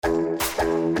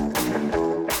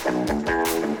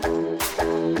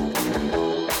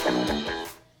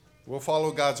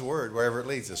follow God's word wherever it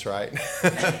leads us, right?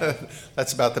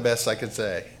 That's about the best I can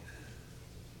say.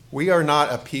 We are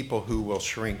not a people who will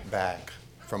shrink back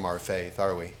from our faith,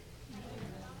 are we?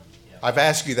 I've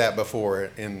asked you that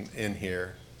before in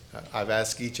here. I've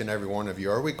asked each and every one of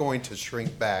you, are we going to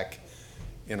shrink back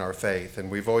in our faith? And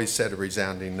we've always said a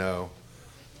resounding no.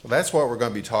 Well, that's what we're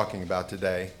going to be talking about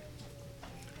today.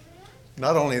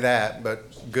 Not only that,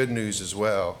 but good news as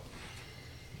well.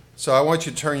 So I want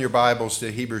you to turn your Bibles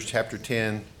to Hebrews chapter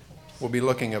 10. We'll be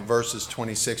looking at verses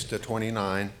 26 to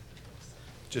 29,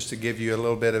 just to give you a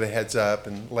little bit of a heads up,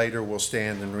 and later we'll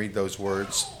stand and read those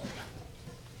words.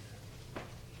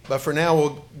 But for now,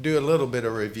 we'll do a little bit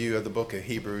of review of the book of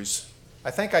Hebrews. I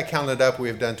think I counted up, we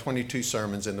have done 22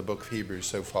 sermons in the book of Hebrews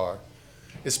so far.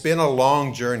 It's been a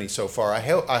long journey so far. I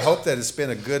hope that it's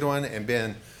been a good one and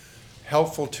been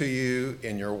helpful to you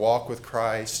in your walk with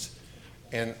Christ,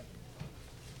 and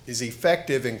is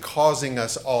effective in causing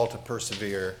us all to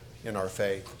persevere in our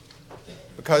faith.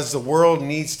 Because the world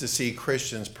needs to see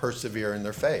Christians persevere in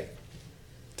their faith,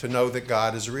 to know that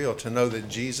God is real, to know that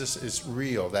Jesus is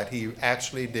real, that he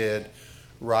actually did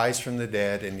rise from the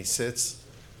dead, and he sits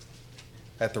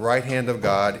at the right hand of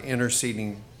God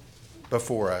interceding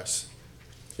before us.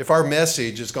 If our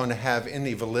message is going to have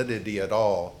any validity at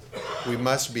all, we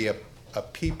must be a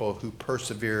people who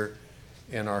persevere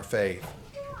in our faith.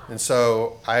 And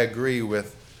so I agree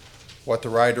with what the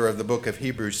writer of the book of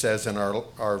Hebrews says in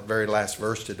our very last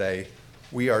verse today.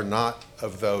 We are not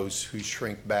of those who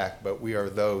shrink back, but we are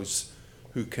those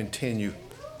who continue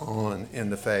on in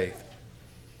the faith.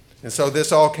 And so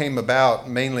this all came about,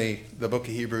 mainly the book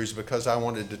of Hebrews, because I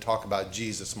wanted to talk about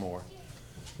Jesus more.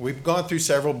 We've gone through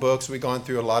several books. We've gone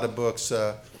through a lot of books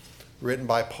written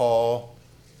by Paul,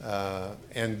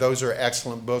 and those are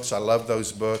excellent books. I love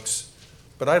those books.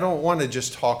 But I don't want to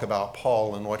just talk about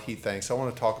Paul and what he thinks. I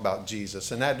want to talk about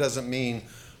Jesus. And that doesn't mean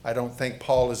I don't think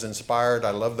Paul is inspired. I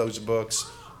love those books.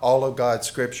 All of God's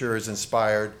scripture is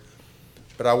inspired.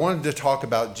 But I wanted to talk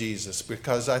about Jesus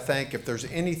because I think if there's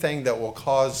anything that will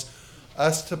cause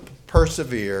us to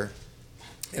persevere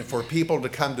and for people to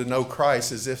come to know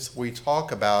Christ is if we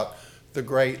talk about the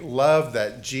great love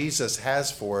that Jesus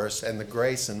has for us and the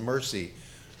grace and mercy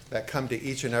that come to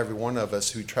each and every one of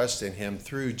us who trust in him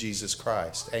through Jesus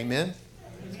Christ. Amen?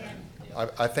 Amen.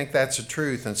 I think that's the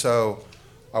truth. And so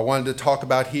I wanted to talk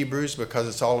about Hebrews because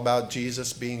it's all about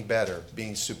Jesus being better,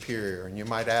 being superior. And you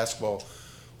might ask, well,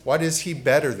 what is he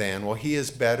better than? Well, he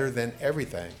is better than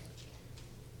everything.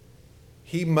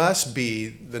 He must be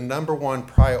the number one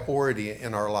priority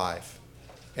in our life.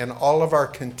 And all of our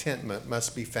contentment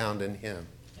must be found in him.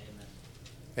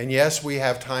 And yes, we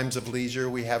have times of leisure,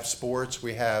 we have sports,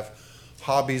 we have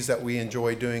hobbies that we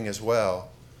enjoy doing as well.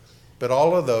 But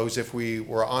all of those, if we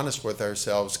were honest with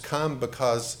ourselves, come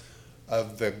because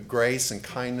of the grace and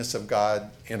kindness of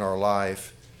God in our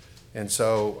life. And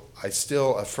so I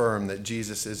still affirm that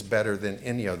Jesus is better than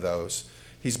any of those.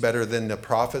 He's better than the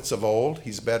prophets of old.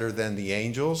 He's better than the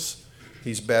angels.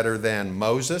 He's better than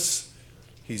Moses.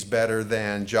 He's better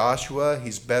than Joshua.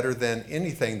 He's better than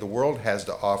anything the world has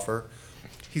to offer.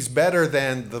 He's better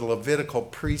than the Levitical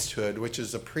priesthood, which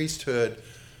is a priesthood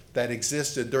that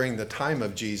existed during the time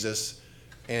of Jesus,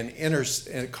 and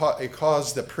it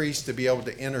caused the priest to be able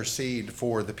to intercede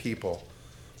for the people.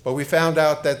 But we found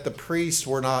out that the priests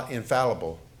were not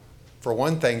infallible. For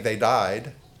one thing, they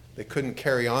died. They couldn't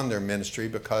carry on their ministry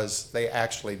because they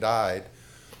actually died.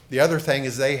 The other thing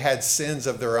is they had sins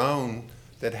of their own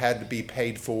that had to be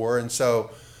paid for, and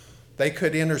so they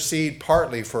could intercede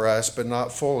partly for us, but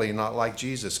not fully, not like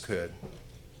Jesus could.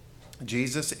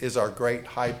 Jesus is our great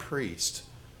high priest.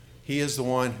 He is the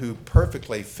one who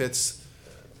perfectly fits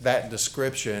that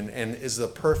description and is the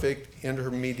perfect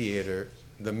intermediator,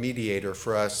 the mediator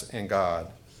for us and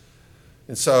God.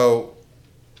 And so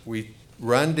we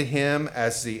run to him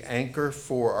as the anchor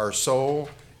for our soul.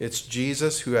 It's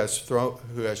Jesus who has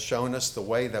shown us the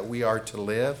way that we are to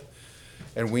live.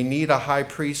 And we need a high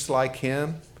priest like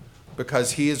him,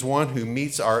 because he is one who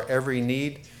meets our every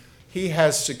need. He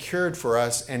has secured for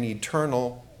us an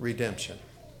eternal redemption.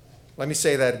 Let me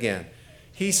say that again.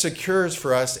 He secures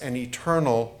for us an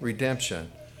eternal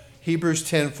redemption. Hebrews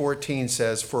 10:14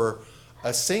 says, for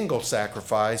a single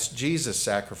sacrifice, Jesus'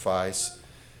 sacrifice,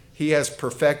 he has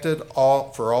perfected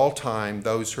for all time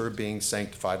those who are being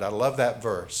sanctified. I love that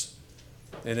verse.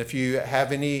 And if you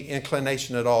have any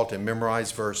inclination at all to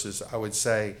memorize verses, I would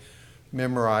say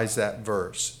memorize that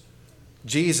verse.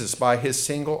 Jesus, by his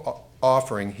single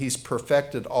offering, he's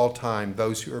perfected all time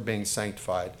those who are being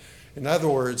sanctified. In other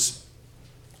words,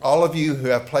 all of you who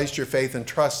have placed your faith and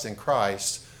trust in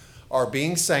Christ are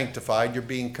being sanctified. You're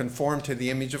being conformed to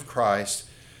the image of Christ,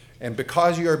 And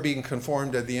because you are being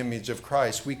conformed to the image of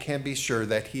Christ, we can be sure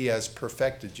that he has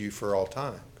perfected you for all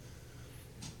time.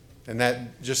 And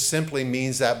that just simply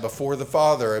means that before the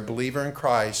Father, a believer in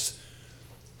Christ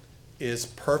is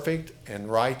perfect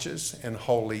and righteous and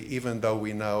holy, even though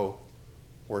we know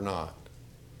we're not.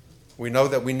 We know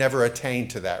that we never attain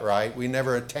to that, right? We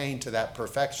never attain to that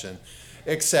perfection,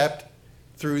 except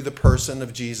through the person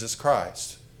of Jesus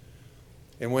Christ.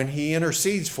 And when he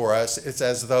intercedes for us, it's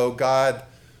as though God,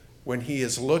 when he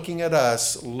is looking at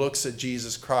us, looks at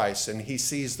Jesus Christ, and he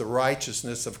sees the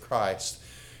righteousness of Christ.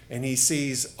 And he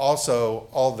sees also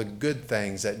all the good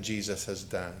things that Jesus has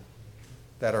done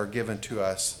that are given to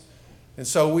us. And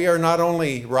so we are not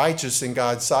only righteous in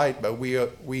God's sight, but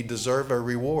we deserve a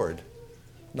reward.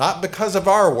 Not because of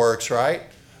our works, right?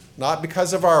 Not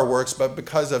because of our works, but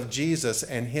because of Jesus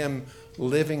and him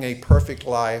living a perfect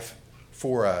life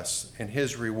for us. And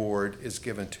his reward is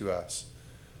given to us.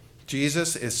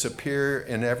 Jesus is superior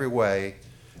in every way,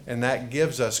 and that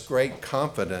gives us great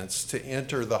confidence to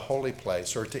enter the holy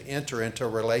place or to enter into a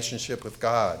relationship with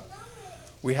God.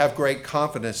 We have great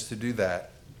confidence to do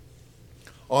that.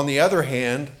 On the other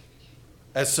hand,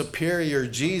 a superior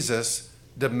Jesus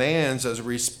demands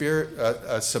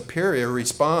a superior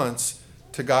response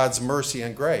to God's mercy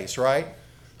and grace, right?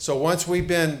 So once we've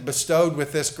been bestowed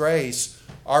with this grace,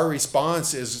 our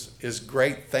response is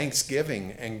great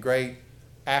thanksgiving and great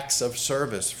acts of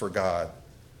service for God.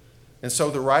 And so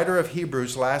the writer of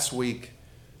Hebrews last week,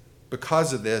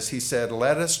 because of this, he said,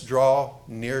 let us draw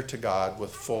near to God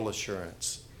with full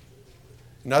assurance.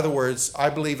 In other words, I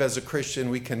believe as a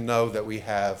Christian we can know that we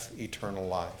have eternal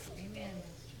life. Amen.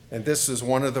 And this is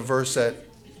one of the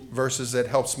verses that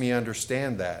helps me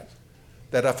understand that.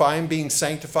 That if I'm being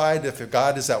sanctified, if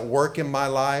God is at work in my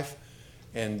life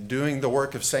and doing the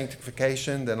work of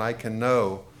sanctification, then I can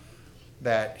know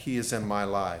that he is in my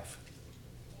life.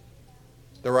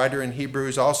 The writer in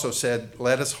Hebrews also said,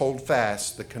 let us hold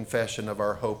fast the confession of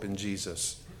our hope in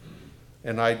Jesus.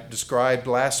 And I described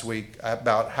last week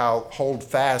about how hold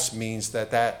fast means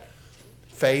that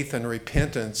faith and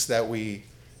repentance that we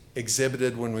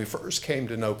exhibited when we first came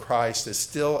to know Christ is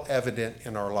still evident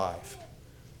in our life.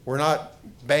 We're not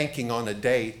banking on a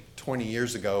date 20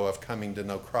 years ago of coming to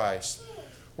know Christ.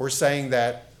 We're saying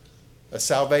that a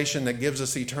salvation that gives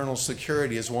us eternal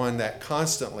security is one that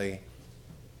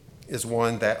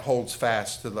holds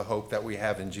fast to the hope that we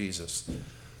have in Jesus.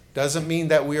 Doesn't mean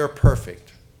that we are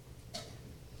perfect.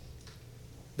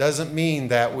 Doesn't mean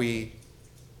that we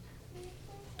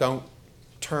don't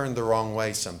turn the wrong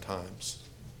way sometimes.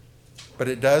 But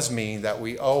it does mean that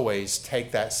we always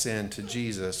take that sin to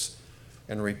Jesus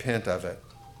and repent of it.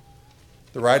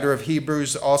 The writer of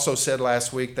Hebrews also said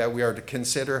last week that we are to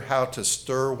consider how to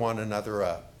stir one another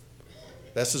up.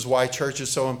 This is why church is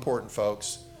so important,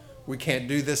 folks. We can't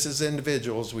do this as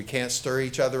individuals. We can't stir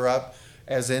each other up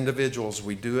as individuals.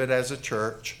 We do it as a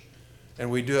church, and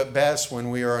we do it best when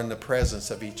we are in the presence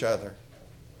of each other.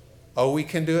 Oh, we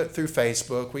can do it through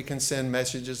Facebook. We can send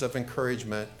messages of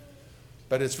encouragement,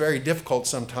 but it's very difficult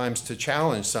sometimes to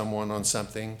challenge someone on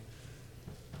something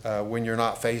when you're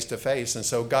not face to face. And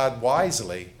so God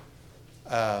wisely,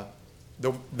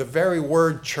 the very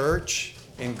word church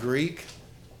in Greek,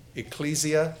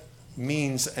 ecclesia,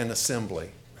 means an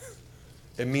assembly.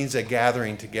 It means a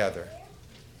gathering together.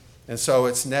 And so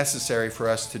it's necessary for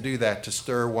us to do that, to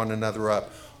stir one another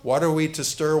up. What are we to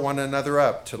stir one another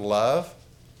up? To love,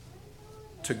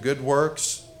 to good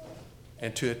works,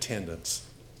 and to attendance.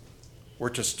 We're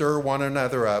to stir one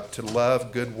another up to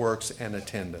love, good works, and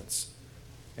attendance.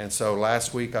 And so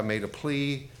last week I made a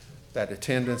plea that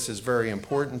attendance is very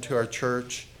important to our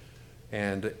church,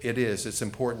 and it is. It's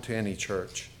important to any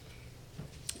church.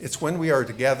 It's when we are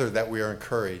together that we are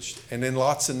encouraged. And in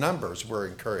lots of numbers, we're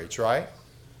encouraged, right?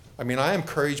 I mean, I am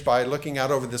encouraged by looking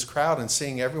out over this crowd and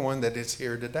seeing everyone that is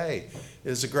here today. It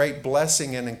is a great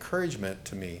blessing and encouragement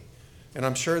to me. And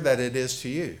I'm sure that it is to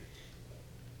you.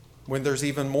 When there's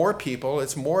even more people,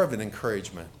 it's more of an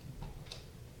encouragement.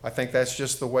 I think that's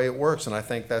just the way it works, and I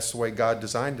think that's the way God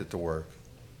designed it to work.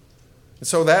 And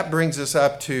so that brings us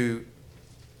up to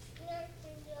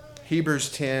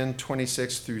Hebrews 10,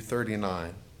 26 through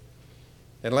 39.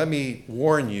 And let me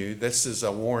warn you, this is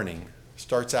a warning.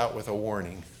 Starts out with a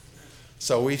warning.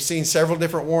 So we've seen several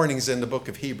different warnings in the book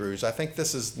of Hebrews. I think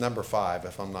this is number 5,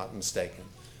 if I'm not mistaken.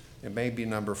 It may be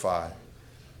number 5.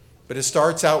 But it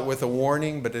starts out with a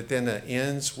warning, but then it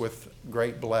ends with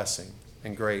great blessing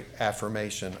and great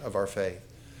affirmation of our faith.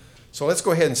 So let's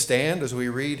go ahead and stand as we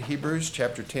read Hebrews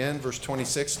chapter 10, verse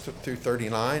 26 through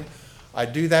 39. I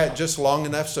do that just long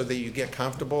enough so that you get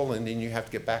comfortable and then you have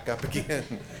to get back up again.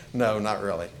 No, not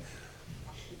really.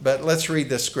 But let's read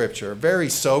this scripture. Very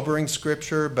sobering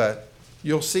scripture, but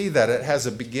you'll see that it has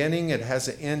a beginning, it has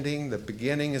an ending. The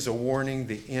beginning is a warning,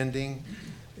 the ending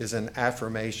is an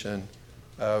affirmation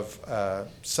of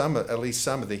at least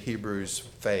some of the Hebrews'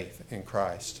 faith in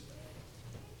Christ.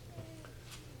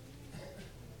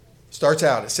 Starts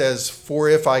out, it says, "For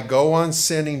if I go on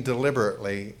sinning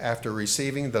deliberately after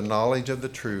receiving the knowledge of the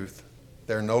truth,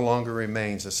 there no longer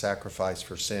remains a sacrifice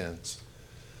for sins,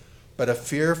 but a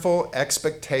fearful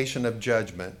expectation of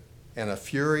judgment and a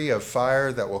fury of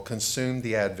fire that will consume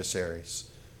the adversaries.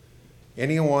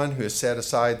 Anyone who has set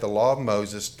aside the law of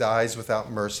Moses dies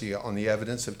without mercy on the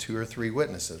evidence of 2 or 3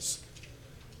 witnesses.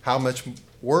 How much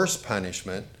worse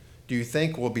punishment do you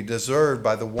think will be deserved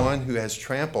by the one who has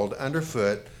trampled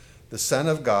underfoot the Son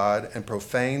of God and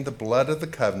profaned the blood of the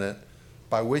covenant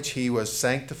by which he was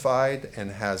sanctified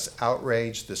and has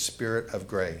outraged the Spirit of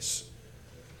grace?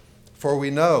 For we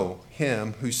know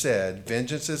him who said,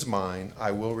 'Vengeance is mine,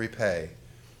 I will repay.'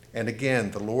 And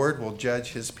again, the Lord will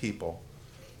judge his people.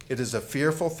 It is a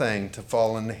fearful thing to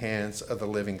fall in the hands of the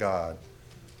living God.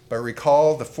 But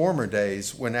recall the former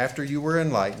days when, after you were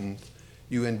enlightened,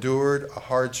 you endured a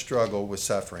hard struggle with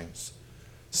sufferings,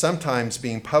 sometimes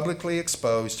being publicly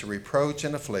exposed to reproach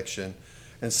and affliction,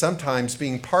 and sometimes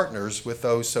being partners with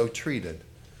those so treated.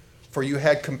 For you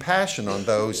had compassion on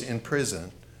those in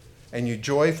prison, and you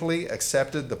joyfully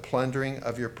accepted the plundering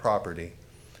of your property,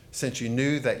 since you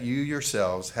knew that you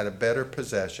yourselves had a better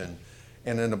possession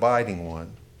and an abiding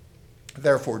one.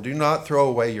 Therefore, do not throw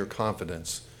away your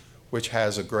confidence, which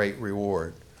has a great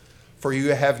reward. For you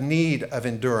have need of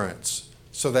endurance,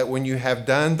 so that when you have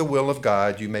done the will of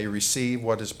God, you may receive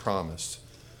what is promised.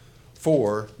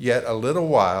 For yet a little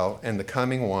while, and the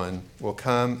coming one will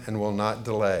come and will not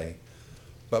delay.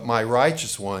 But my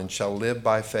righteous one shall live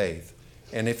by faith,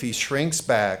 and if he shrinks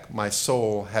back, my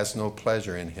soul has no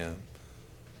pleasure in him.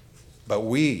 But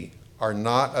we are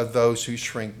not of those who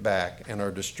shrink back and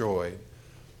are destroyed,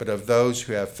 but of those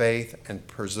who have faith and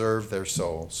preserve their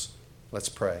souls." Let's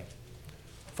pray.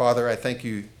 Father, I thank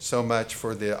you so much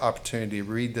for the opportunity to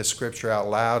read this scripture out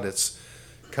loud. It's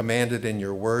commanded in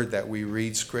your word that we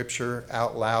read scripture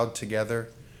out loud together.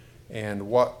 And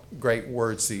what great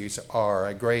words these are.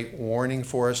 A great warning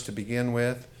for us to begin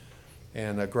with,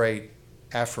 and a great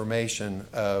affirmation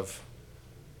of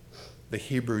the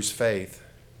Hebrews' faith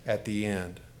at the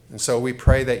end. And so we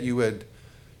pray that you would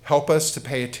help us to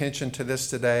pay attention to this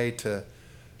today, to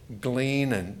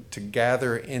glean and to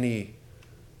gather any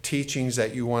teachings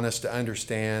that you want us to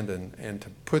understand, and to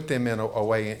put them in a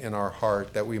way in our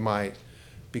heart that we might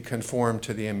be conformed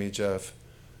to the image of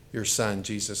your Son,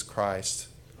 Jesus Christ.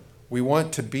 We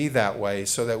want to be that way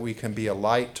so that we can be a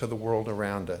light to the world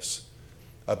around us,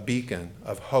 a beacon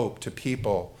of hope to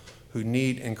people who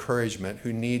need encouragement,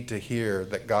 who need to hear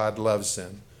that God loves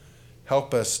them.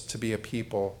 Help us to be a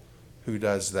people who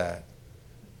does that.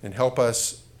 And help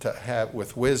us to have,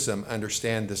 with wisdom,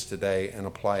 understand this today and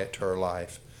apply it to our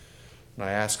life. And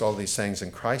I ask all these things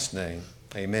in Christ's name.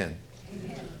 Amen.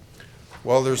 Amen.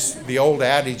 Well, there's the old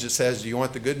adage that says, do you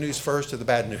want the good news first or the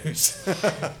bad news?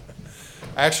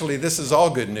 Actually, this is all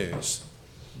good news.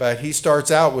 But he starts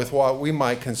out with what we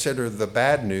might consider the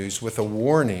bad news, with a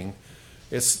warning.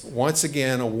 It's once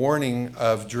again a warning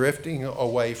of drifting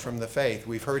away from the faith.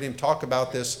 We've heard him talk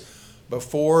about this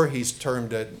before. He's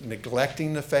termed it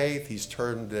neglecting the faith. He's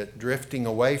termed it drifting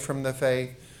away from the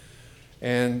faith.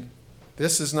 And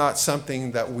this is not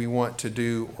something that we want to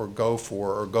do or go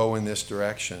for or go in this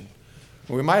direction.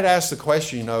 We might ask the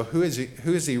question, who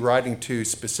is he writing to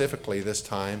specifically this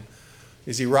time?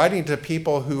 Is he writing to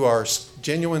people who are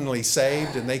genuinely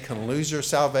saved and they can lose their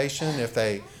salvation if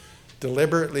they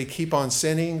deliberately keep on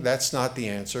sinning? That's not the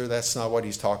answer. That's not what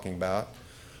he's talking about.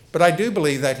 But I do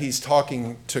believe that he's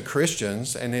talking to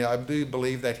Christians, and I do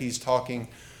believe that he's talking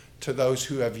to those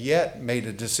who have yet made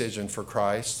a decision for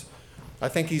Christ. I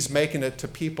think he's making it to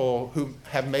people who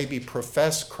have maybe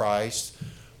professed Christ,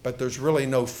 but there's really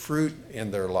no fruit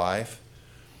in their life.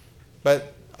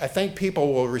 But I think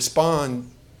people will respond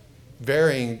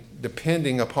varying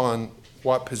depending upon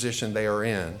what position they are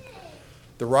in.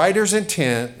 The writer's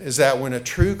intent is that when a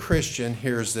true Christian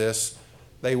hears this,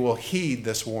 they will heed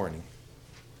this warning.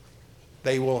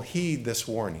 They will heed this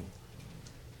warning.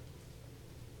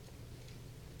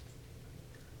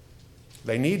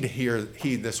 They need to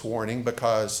heed this warning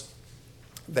because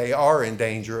they are in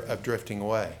danger of drifting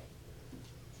away.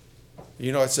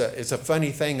 It's a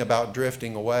funny thing about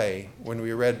drifting away. When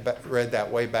we read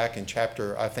that way back in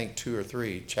chapter 2 or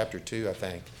 3, chapter 2, I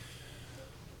think.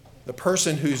 The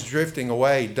person who's drifting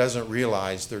away doesn't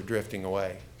realize they're drifting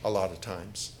away a lot of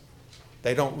times.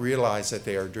 They don't realize that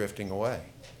they are drifting away.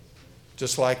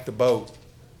 Just like the boat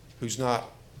who's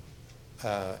not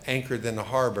anchored in the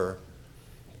harbor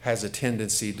has a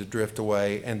tendency to drift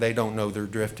away, and they don't know they're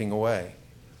drifting away.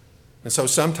 And so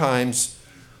sometimes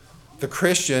the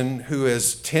Christian who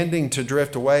is tending to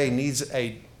drift away needs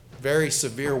a very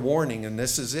severe warning, and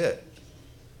this is it.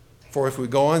 For if we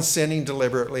go on sinning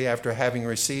deliberately after having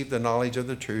received the knowledge of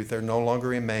the truth, there no longer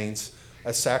remains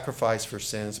a sacrifice for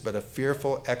sins, but a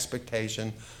fearful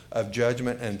expectation of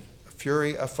judgment and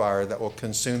fury of fire that will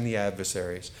consume the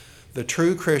adversaries. The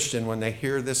true Christian, when they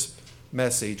hear this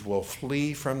message, will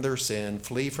flee from their sin,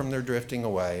 flee from their drifting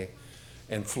away,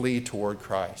 and flee toward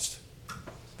Christ.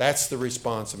 That's the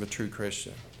response of a true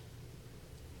Christian.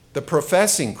 The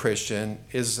professing Christian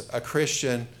is a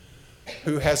Christian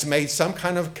who has made some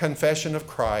kind of confession of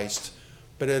Christ,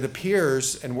 but it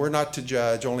appears, and we're not to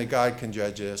judge, only God can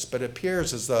judge this, but it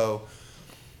appears as though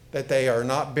that they are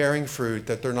not bearing fruit,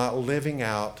 that they're not living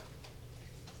out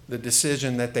the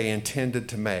decision that they intended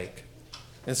to make.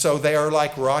 And so they are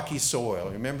like rocky soil.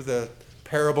 Remember the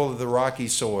parable of the rocky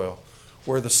soil,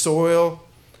 where the soil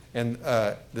and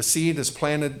the seed is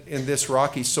planted in this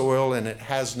rocky soil and it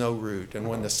has no root. And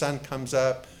when the sun comes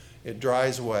up, it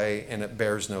dries away and it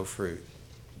bears no fruit.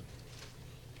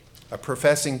 A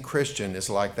professing Christian is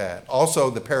like that. Also,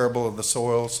 the parable of the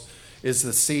soils is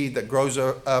the seed that grows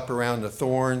up around the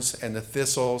thorns and the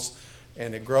thistles,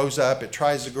 and it grows up, it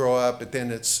tries to grow up, but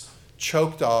then it's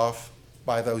choked off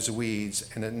by those weeds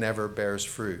and it never bears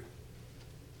fruit.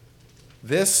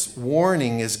 This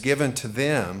warning is given to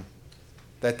them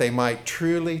that they might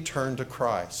truly turn to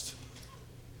Christ.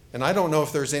 And I don't know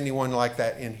if there's anyone like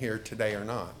that in here today or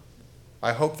not.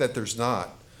 I hope that there's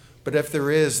not. But if there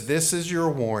is, this is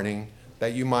your warning,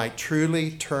 that you might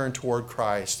truly turn toward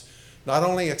Christ. Not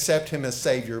only accept him as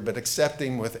Savior, but accept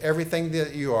him with everything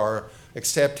that you are.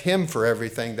 Accept him for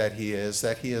everything that he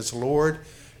is Lord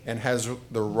and has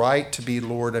the right to be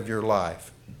Lord of your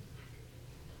life.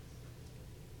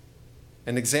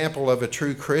 An example of a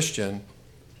true Christian,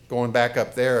 going back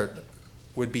up there,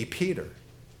 would be Peter.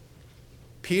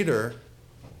 Peter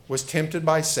was tempted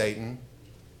by Satan,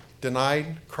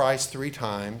 denied Christ 3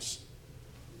 times.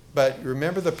 But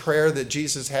remember the prayer that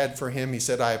Jesus had for him? He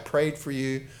said, I have prayed for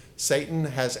you. Satan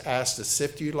has asked to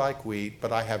sift you like wheat,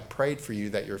 but I have prayed for you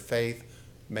that your faith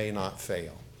may not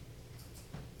fail.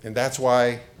 And that's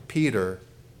why Peter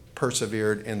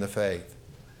persevered in the faith.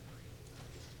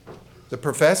 The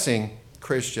professing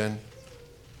Christian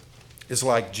is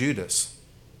like Judas.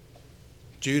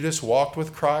 Judas walked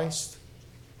with Christ.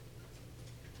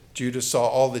 Judas saw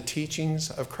all the teachings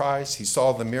of Christ. He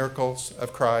saw the miracles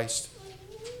of Christ.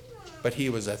 But he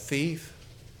was a thief,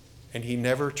 and he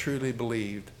never truly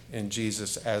believed in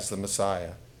Jesus as the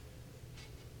Messiah.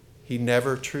 He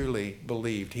never truly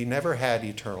believed. He never had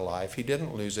eternal life. He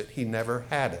didn't lose it. He never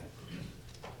had it.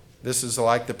 This is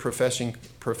like the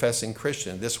professing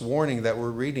Christian. This warning that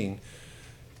we're reading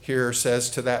here says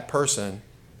to that person,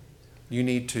 you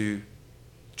need to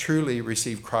truly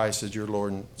receive Christ as your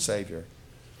Lord and Savior.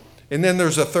 And then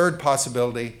there's a third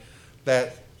possibility,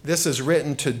 that this is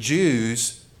written to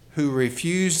Jews who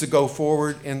refuse to go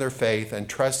forward in their faith and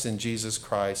trust in Jesus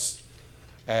Christ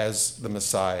as the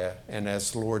Messiah and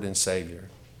as Lord and Savior.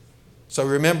 So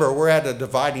remember, we're at a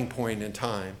dividing point in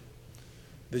time.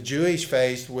 The Jewish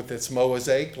faith, with its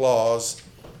Mosaic laws,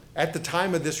 at the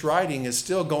time of this writing is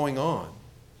still going on.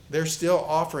 They're still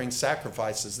offering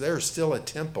sacrifices. There's still a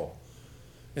temple.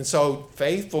 And so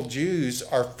faithful Jews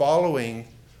are following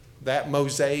that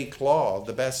Mosaic law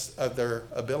the best of their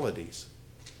abilities,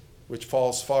 which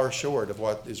falls far short of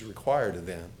what is required of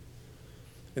them.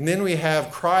 And then we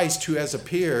have Christ, who has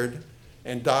appeared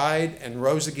and died and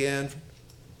rose again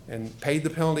and paid the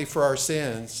penalty for our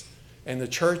sins, and the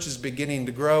church is beginning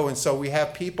to grow. And so we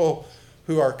have people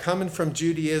who are coming from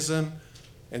Judaism,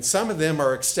 and some of them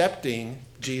are accepting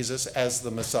Jesus as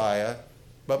the Messiah,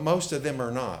 but most of them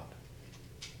are not.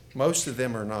 Most of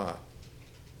them are not.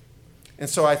 And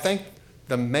so I think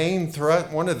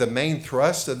one of the main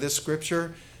thrusts of this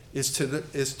scripture is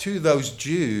to those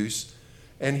Jews,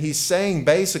 and he's saying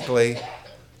basically,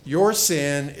 your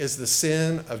sin is the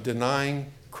sin of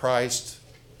denying Christ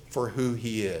for who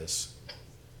he is.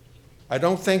 I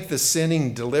don't think the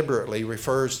sinning deliberately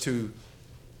refers to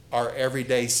our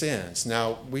everyday sins.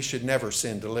 Now, we should never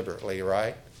sin deliberately,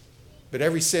 right? But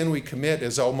every sin we commit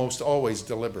is almost always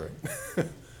deliberate.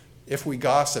 If we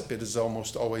gossip, it is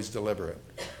almost always deliberate.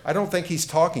 I don't think he's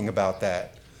talking about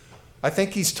that. I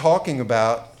think he's talking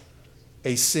about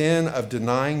a sin of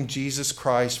denying Jesus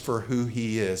Christ for who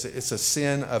he is. It's a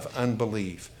sin of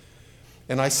unbelief.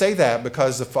 And I say that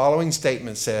because the following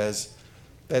statement says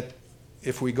that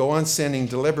if we go on sinning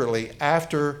deliberately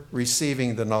after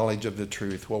receiving the knowledge of the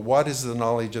truth. Well, what is the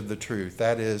knowledge of the truth?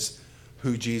 That is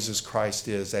who Jesus Christ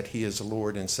is, that he is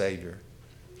Lord and Savior.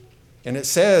 And it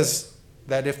says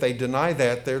that if they deny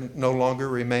that, there no longer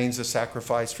remains a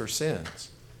sacrifice for sins.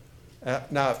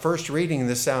 Now, at first reading,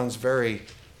 this sounds very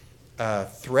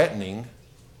threatening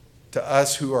to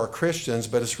us who are Christians,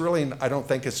 but it's really, I don't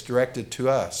think it's directed to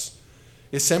us.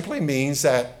 It simply means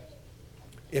that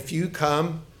if you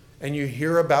come and you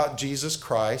hear about Jesus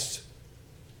Christ,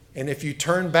 and if you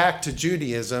turn back to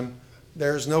Judaism,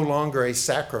 there's no longer a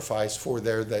sacrifice for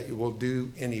there that will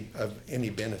do any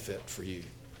benefit for you.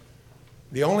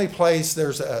 The only place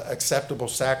there's an acceptable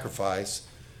sacrifice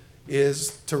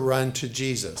is to run to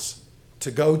Jesus,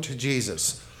 to go to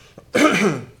Jesus.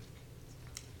 And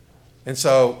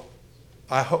so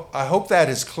I hope that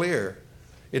is clear.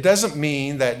 It doesn't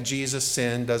mean that Jesus'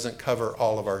 sin doesn't cover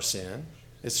all of our sin.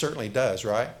 It certainly does,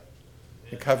 right?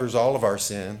 It covers all of our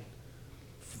sin.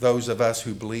 For those of us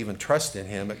who believe and trust in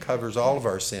him, it covers all of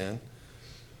our sin.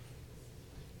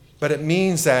 But it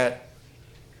means that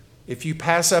if you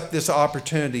pass up this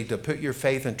opportunity to put your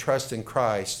faith and trust in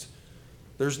Christ,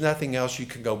 there's nothing else you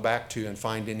can go back to and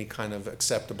find any kind of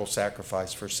acceptable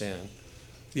sacrifice for sin.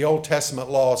 The Old Testament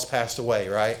law has passed away,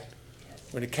 right?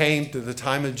 When it came to the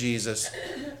time of Jesus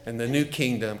and the new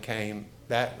kingdom came,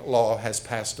 that law has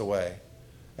passed away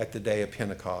at the day of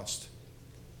Pentecost.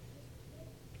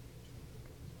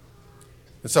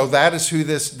 And so that is who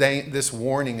this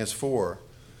warning is for.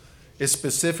 It's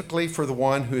specifically for the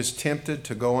one who is tempted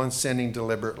to go on sinning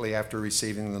deliberately after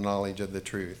receiving the knowledge of the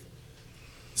truth.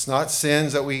 It's not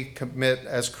sins that we commit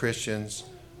as Christians,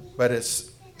 but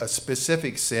it's a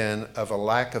specific sin of a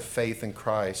lack of faith in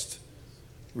Christ,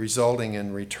 resulting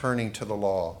in returning to the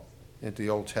law, into the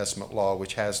Old Testament law,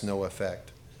 which has no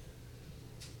effect.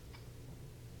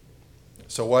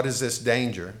 So what is this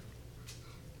danger?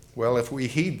 Well, if we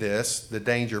heed this, the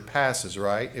danger passes,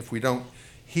 right? If we don't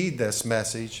heed this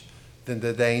message, then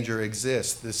the danger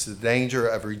exists. This is the danger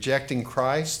of rejecting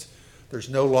Christ. There's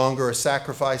no longer a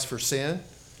sacrifice for sin.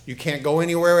 You can't go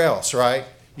anywhere else, right?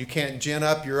 You can't gin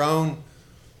up your own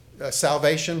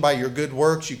salvation by your good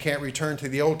works. You can't return to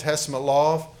the Old Testament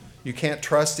law. You can't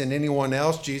trust in anyone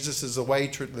else. Jesus is the way,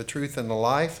 the truth, and the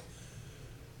life.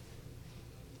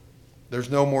 There's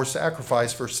no more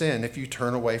sacrifice for sin if you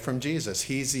turn away from Jesus.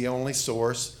 He's the only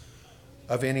source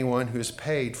of anyone who has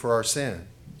paid for our sin.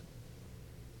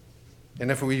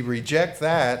 And if we reject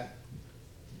that,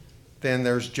 then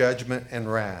there's judgment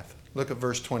and wrath. Look at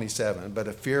verse 27. But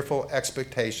a fearful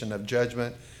expectation of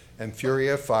judgment and fury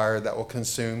of fire that will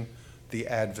consume the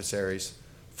adversaries.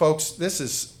 Folks, this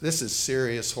is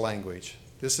serious language.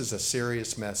 This is a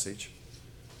serious message.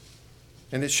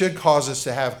 And it should cause us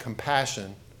to have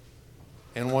compassion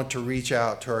and want to reach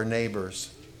out to our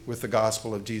neighbors with the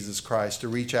gospel of Jesus Christ, to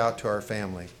reach out to our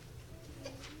family.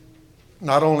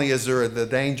 Not only is there the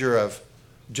danger of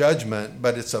judgment,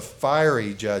 but it's a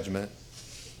fiery judgment,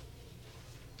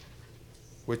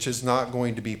 which is not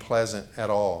going to be pleasant at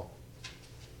all.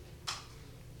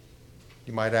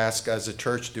 You might ask, as a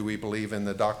church, do we believe in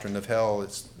the doctrine of hell?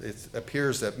 It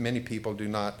appears that many people do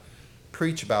not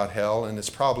preach about hell, and it's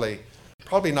probably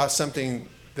not something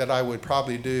that I would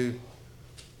probably do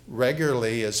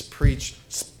regularly, is preach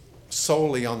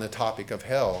solely on the topic of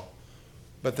hell.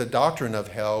 But the doctrine of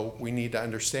hell, we need to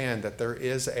understand that there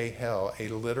is a hell, a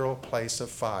literal place of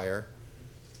fire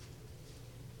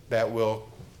that will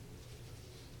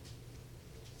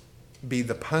be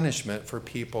the punishment for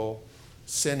people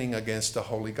sinning against a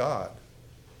holy God.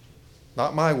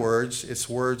 Not my words, it's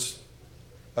words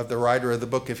of the writer of the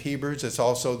book of Hebrews. It's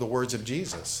also the words of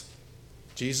Jesus.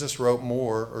 Jesus wrote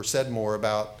more or said more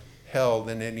about hell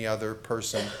than any other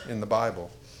person in the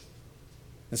Bible.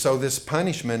 And so this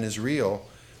punishment is real.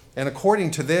 And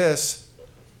according to this,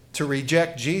 to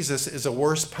reject Jesus is a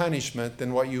worse punishment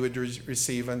than what you would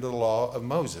receive under the law of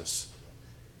Moses.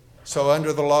 So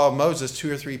under the law of Moses,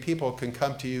 2 or 3 people can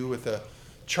come to you with a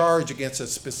charge against a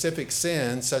specific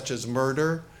sin, such as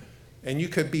murder, and you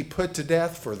could be put to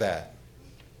death for that.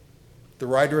 The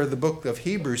writer of the book of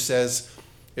Hebrews says,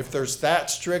 if there's that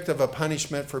strict of a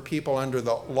punishment for people under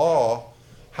the law,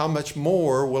 how much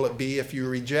more will it be if you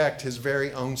reject his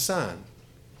very own son?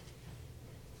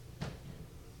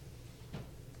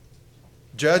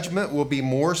 Judgment will be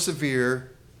more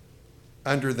severe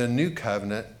under the new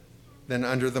covenant than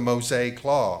under the Mosaic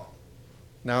law.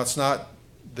 Now, it's not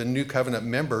the new covenant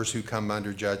members who come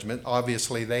under judgment.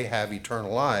 Obviously, they have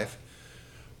eternal life.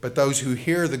 But those who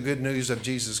hear the good news of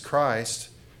Jesus Christ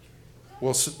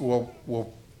will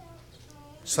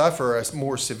suffer a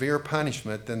more severe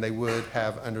punishment than they would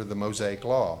have under the Mosaic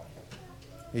law.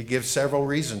 He gives several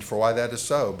reasons for why that is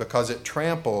so. Because it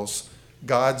tramples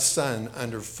God's Son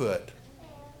underfoot.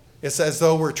 It's as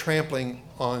though we're trampling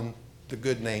on the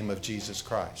good name of Jesus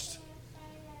Christ.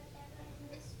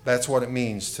 That's what it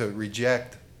means to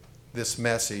reject this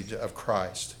message of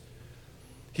Christ.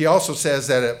 He also says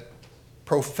that it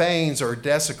profanes or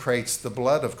desecrates the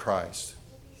blood of Christ.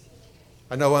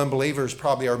 I know unbelievers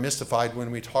probably are mystified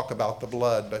when we talk about the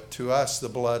blood, but to us the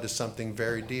blood is something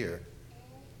very dear.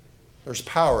 There's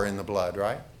power in the blood,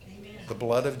 right? Amen. The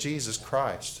blood of Jesus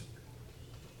Christ.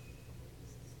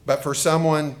 But for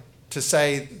someone to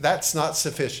say that's not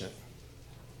sufficient.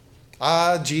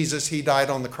 Jesus, he died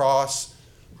on the cross.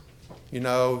 He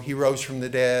rose from the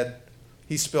dead.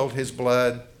 He spilled his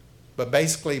blood. But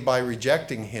basically by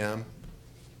rejecting him,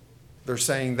 they're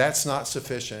saying that's not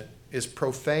sufficient, is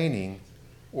profaning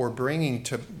or bringing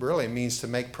to, really means to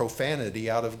make profanity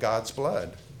out of God's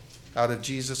blood, out of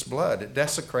Jesus' blood. It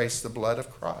desecrates the blood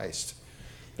of Christ.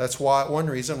 That's one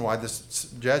reason why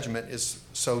this judgment is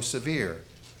so severe.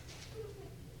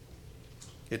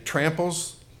 It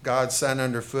tramples God's Son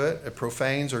underfoot, it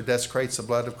profanes or desecrates the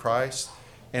blood of Christ,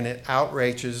 and it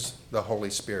outrages the Holy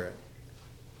Spirit.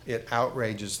 It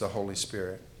outrages the Holy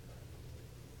Spirit.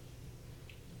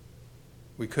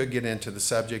 We could get into the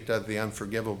subject of the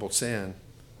unforgivable sin,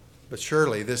 but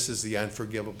surely this is the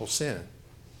unforgivable sin.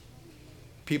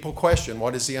 People question,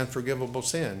 what is the unforgivable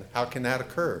sin? How can that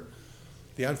occur?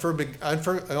 The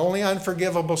only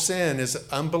unforgivable sin is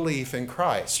unbelief in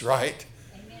Christ, right?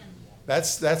 Amen.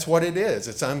 That's what it is.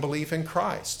 It's unbelief in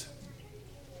Christ.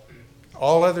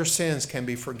 All other sins can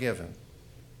be forgiven,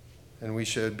 and we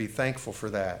should be thankful for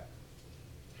that.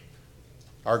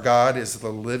 Our God is the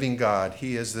living God.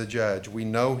 He is the judge. We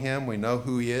know him. We know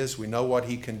who he is. We know what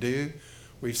he can do.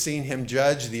 We've seen him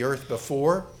judge the earth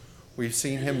before. We've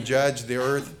seen him judge the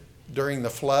earth during the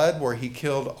flood, where he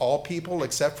killed all people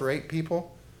except for 8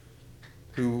 people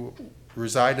who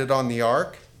resided on the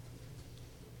ark.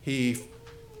 He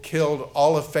killed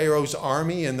all of Pharaoh's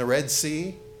army in the Red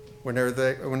Sea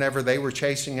whenever they were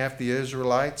chasing after the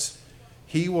Israelites.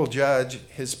 He will judge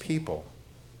his people.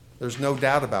 There's no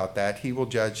doubt about that. He will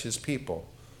judge his people.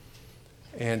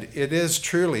 And it is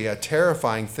truly a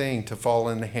terrifying thing to fall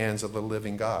in the hands of the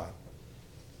living God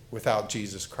without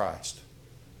Jesus Christ.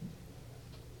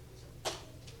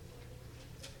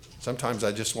 Sometimes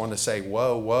I just want to say,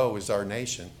 woe, woe is our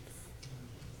nation.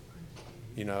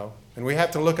 And we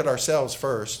have to look at ourselves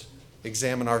first,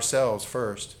 examine ourselves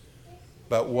first.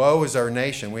 But woe is our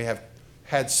nation. We have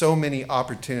had so many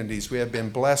opportunities. We have been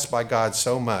blessed by God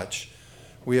so much.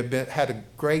 We have had a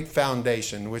great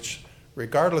foundation, which,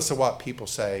 regardless of what people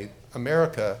say,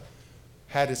 America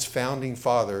had its founding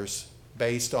fathers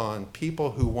based on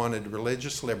people who wanted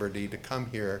religious liberty to come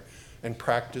here and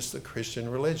practice the Christian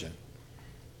religion.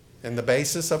 And the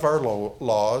basis of our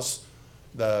laws,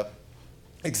 the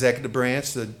executive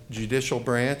branch, the judicial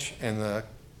branch, and the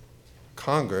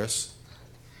Congress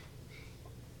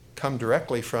come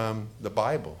directly from the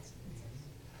Bible.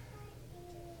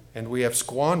 And we have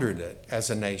squandered it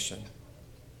as a nation.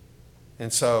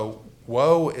 And so,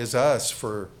 woe is us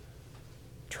for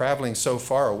traveling so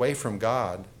far away from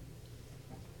God.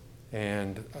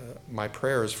 And my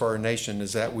prayers for our nation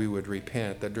is that we would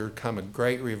repent, that there would come a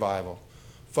great revival.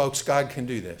 Folks, God can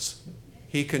do this.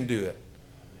 He can do it.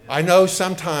 I know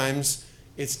sometimes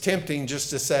it's tempting just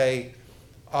to say,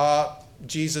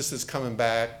 Jesus is coming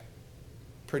back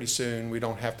pretty soon. We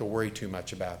don't have to worry too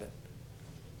much about it.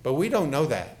 But we don't know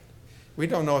that. We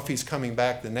don't know if he's coming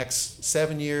back the next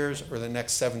 7 years or the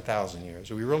next 7,000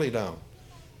 years. We really don't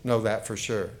know that for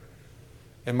sure.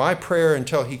 And my prayer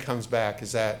until he comes back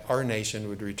is that our nation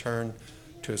would return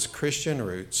to its Christian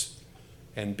roots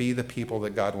and be the people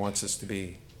that God wants us to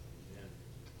be.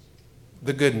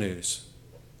 The good news.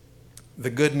 The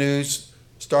good news,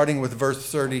 starting with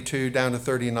verse 32 down to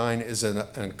 39, is an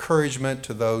encouragement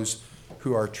to those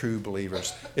who are true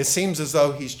believers. It seems as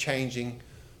though he's changing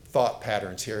thought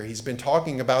patterns here. He's been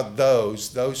talking about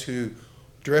those who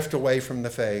drift away from the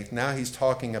faith. Now he's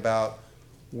talking about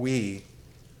we.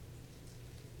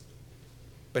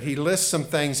 But he lists some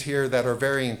things here that are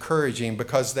very encouraging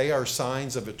because they are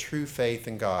signs of a true faith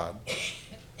in God.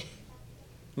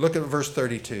 Look at verse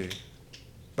 32.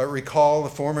 But recall the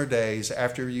former days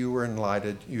after you were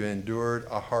enlightened, you endured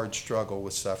a hard struggle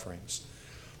with sufferings.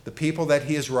 The people that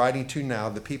he is writing to now,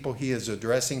 the people he is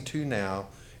addressing to now,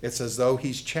 it's as though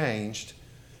he's changed.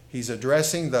 He's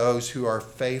addressing those who are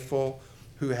faithful,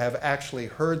 who have actually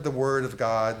heard the word of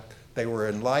God. They were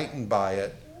enlightened by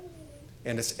it.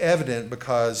 And it's evident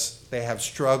because they have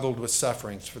struggled with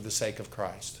sufferings for the sake of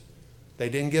Christ. They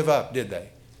didn't give up, did they?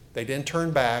 They didn't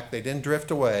turn back. They didn't drift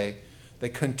away. They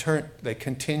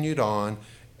continued on,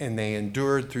 and they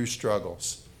endured through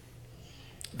struggles.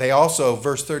 They also,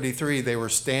 verse 33, they were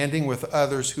standing with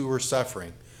others who were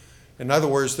suffering. In other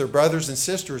words, their brothers and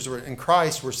sisters in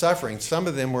Christ were suffering. Some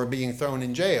of them were being thrown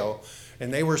in jail,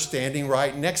 and they were standing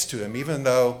right next to him, even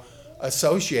though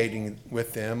associating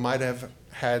with them might have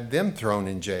had them thrown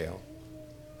in jail.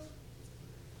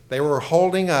 They were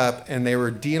holding up, and they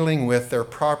were dealing with their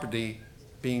property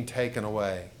being taken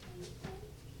away.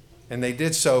 And they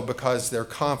did so because their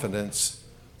confidence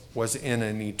was in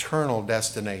an eternal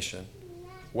destination.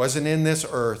 It wasn't in this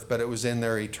earth, but it was in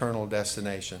their eternal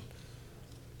destination.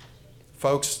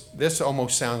 Folks, this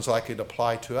almost sounds like it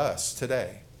applied to us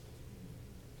today,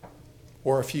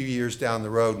 or a few years down the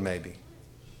road maybe.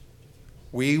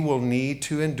 We will need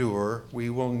to endure. We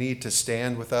will need to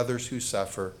stand with others who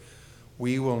suffer.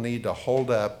 We will need to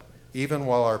hold up even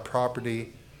while our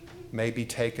property may be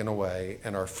taken away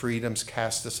and our freedoms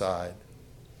cast aside.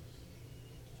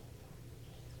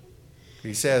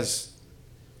 He says,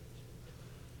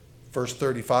 verse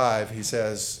 35, he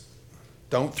says,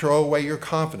 don't throw away your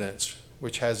confidence,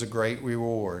 which has a great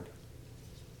reward.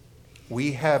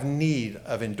 We have need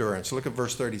of endurance. Look at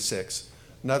verse 36,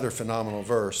 another phenomenal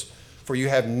verse. For you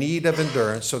have need of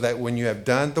endurance, so that when you have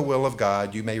done the will of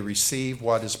God, you may receive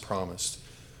what is promised.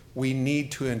 We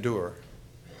need to endure.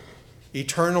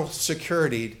 Eternal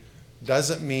security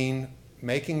doesn't mean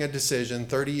making a decision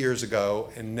 30 years ago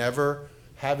and never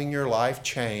having your life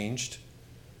changed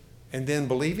and then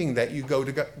believing that you go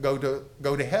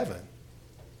to heaven.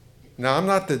 Now, I'm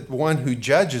not the one who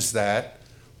judges that,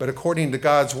 but according to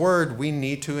God's word, we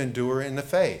need to endure in the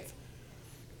faith.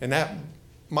 And that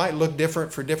might look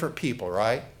different for different people,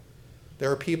 right?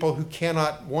 There are people who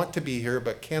cannot want to be here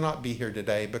but cannot be here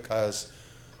today because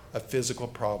of physical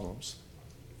problems,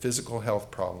 physical health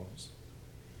problems.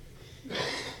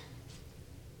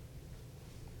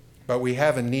 But we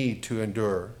have a need to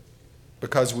endure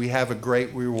because we have a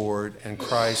great reward, and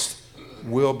Christ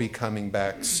will be coming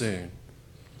back soon.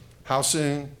 How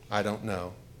soon? I don't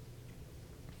know.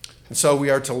 And so we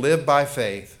are to live by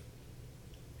faith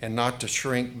and not to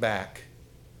shrink back.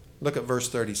 Look at verse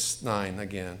 39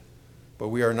 again. But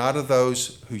we are not of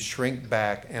those who shrink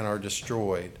back and are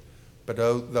destroyed, but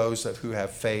of those who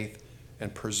have faith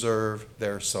and preserve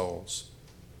their souls.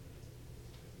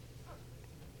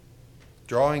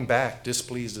 Drawing back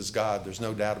displeases God. There's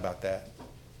no doubt about that.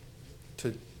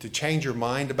 To change your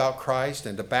mind about Christ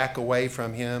and to back away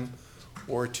from him,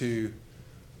 or to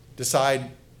decide,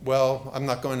 well, I'm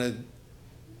not going to,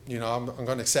 I'm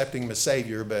going to accept him as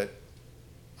Savior, but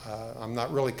I'm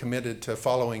not really committed to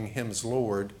following him as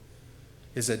Lord,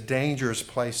 is a dangerous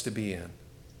place to be in.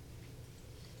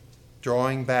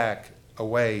 Drawing back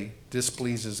away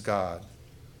displeases God.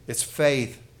 It's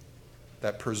faith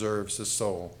that preserves the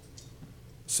soul.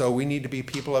 So we need to be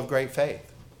people of great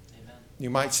faith. Amen.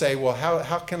 You might say, well,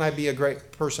 how can I be a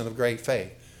great person of great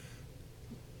faith?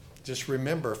 Just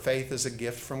remember, faith is a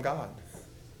gift from God.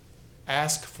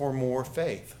 Ask for more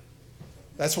faith.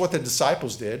 That's what the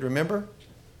disciples did, remember?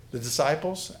 The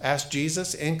disciples asked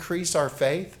Jesus, increase our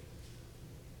faith,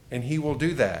 and he will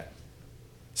do that.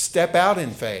 Step out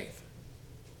in faith.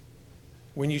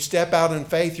 When you step out in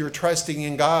faith, you're trusting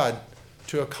in God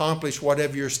to accomplish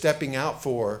whatever you're stepping out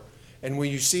for. And when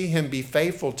you see him be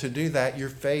faithful to do that, your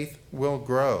faith will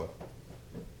grow.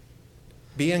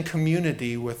 Be in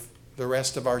community with the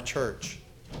rest of our church,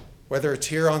 whether it's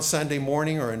here on Sunday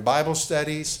morning or in Bible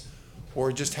studies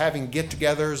or just having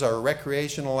get-togethers or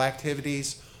recreational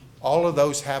activities. All of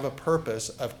those have a purpose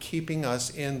of keeping us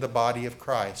in the body of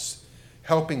Christ,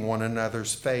 helping one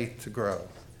another's faith to grow.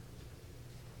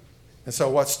 And so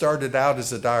what started out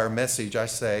as a dire message, I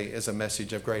say, is a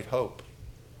message of great hope.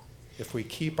 If we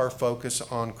keep our focus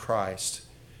on Christ,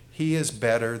 he is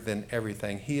better than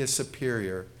everything. He is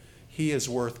superior. He is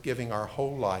worth giving our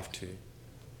whole life to.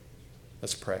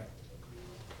 Let's pray.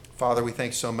 Father, we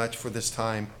thank you so much for this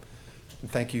time. And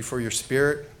thank you for your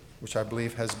Spirit, which I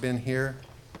believe has been here.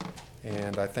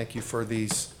 And I thank you for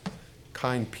these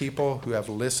kind people who have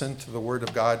listened to the Word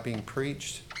of God being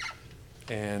preached.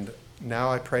 And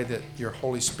now I pray that your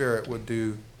Holy Spirit would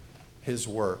do his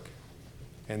work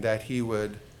and that he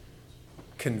would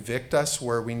convict us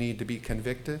where we need to be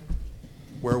convicted,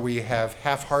 where we have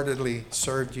half-heartedly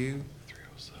served you.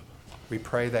 We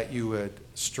pray that you would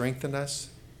strengthen us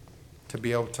to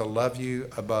be able to love you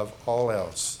above all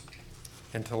else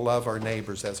and to love our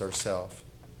neighbors as ourselves.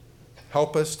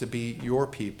 Help us to be your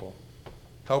people.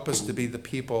 Help us to be the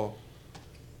people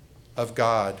of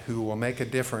God who will make a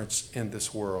difference in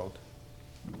this world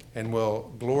and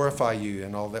will glorify you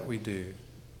in all that we do.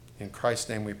 In Christ's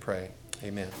name we pray.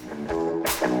 Amen.